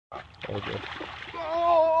Okay.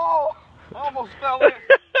 Oh, I almost fell in.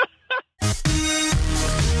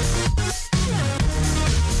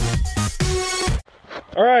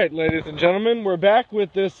 All right, ladies and gentlemen, we're back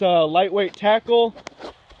with this lightweight tackle,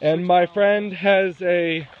 and my friend has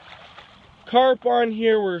a carp on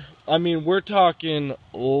here. We're talking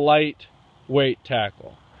lightweight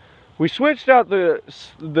tackle. We switched out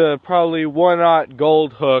the probably 1/0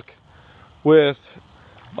 gold hook with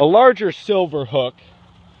a larger silver hook.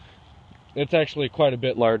 It's actually quite a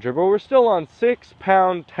bit larger, but we're still on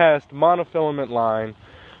 6-pound test monofilament line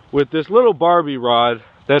with this little Barbie rod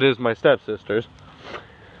that is my stepsister's.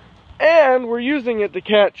 And we're using it to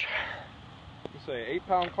catch, You say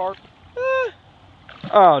 8-pound carp?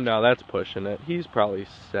 oh no, that's pushing it. He's probably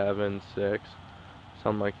 7, 6,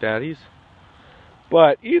 something like that.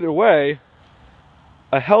 But either way,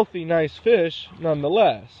 a healthy, nice fish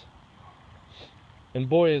nonetheless. And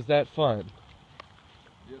boy, is that fun.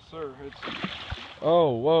 Yes, sir.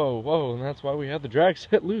 Oh, whoa, and that's why we had the drag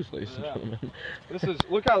set loose, ladies and gentlemen.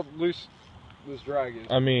 Look how loose this drag is.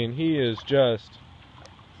 I mean, he is just...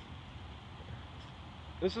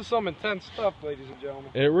 This is some intense stuff, ladies and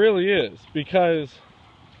gentlemen. It really is, because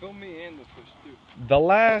Fill me in the fish, too.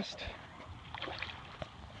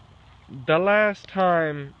 the last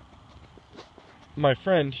time my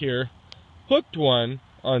friend here hooked one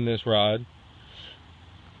on this rod,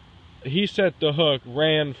 he set the hook,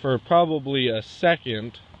 ran for probably a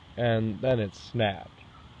second, and then it snapped.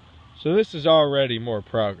 So this is already more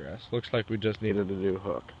progress. Looks like we just needed a new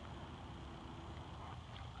hook.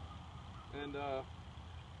 And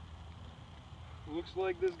looks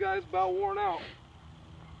like this guy's about worn out.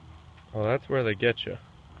 Oh, that's where they get you.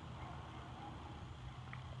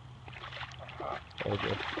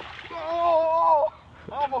 Okay. Oh,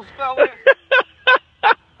 I almost fell in.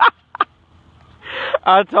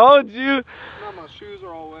 I told you. Now my shoes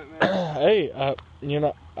are all wet, man. Hey, you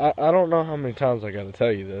know, I don't know how many times I gotta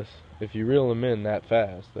tell you this. If you reel them in that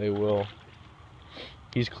fast, they will.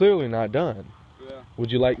 He's clearly not done. Yeah.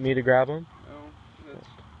 Would you like me to grab him? No,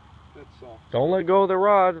 that's soft. Don't let go of the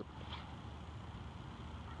rod.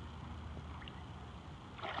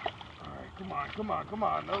 Alright, come on.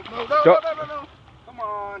 No. Come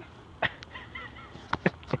on. I'm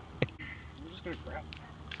just gonna grab him.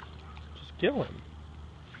 Just kill him.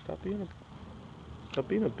 Stop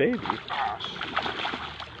being a baby.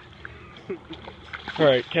 All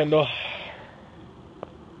right, Kendall.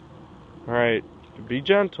 All right, be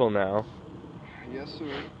gentle now. Yes,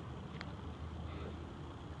 sir.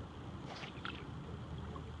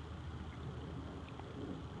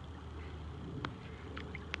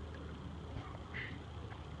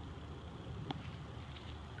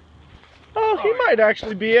 Oh, he might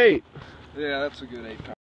actually be 8. Yeah, that's a good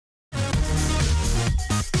 8-pound.